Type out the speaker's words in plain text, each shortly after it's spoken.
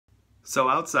So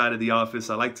outside of the office,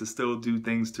 I like to still do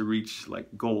things to reach like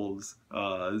goals.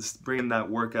 Bringing that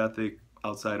work ethic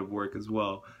outside of work as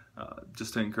well,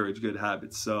 just to encourage good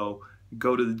habits. So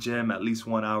go to the gym at least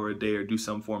 1 hour a day or do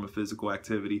some form of physical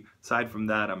activity. Aside from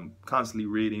that, I'm constantly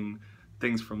reading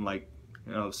things from like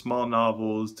small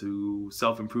novels to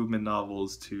self-improvement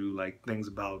novels to like things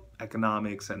about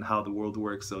economics and how the world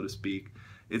works, so to speak.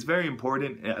 It's very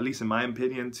important, at least in my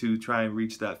opinion, to try and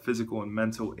reach that physical and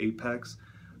mental apex.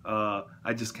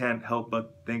 I just can't help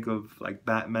but think of like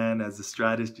Batman as a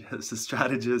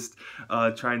strategist,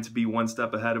 trying to be one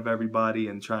step ahead of everybody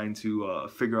and trying to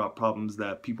figure out problems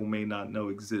that people may not know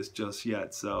exist just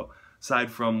yet. So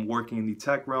aside from working in the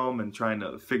tech realm and trying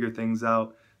to figure things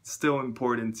out, it's still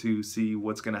important to see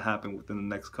what's going to happen within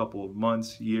the next couple of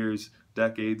months, years,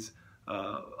 decades.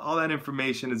 All that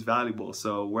information is valuable.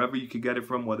 So wherever you could get it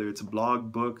from, whether it's a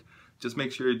blog, book, just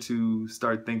make sure to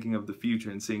start thinking of the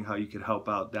future and seeing how you could help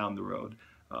out down the road.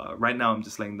 Right now I'm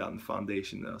just laying down the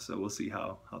foundation though, so we'll see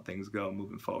how things go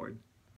moving forward.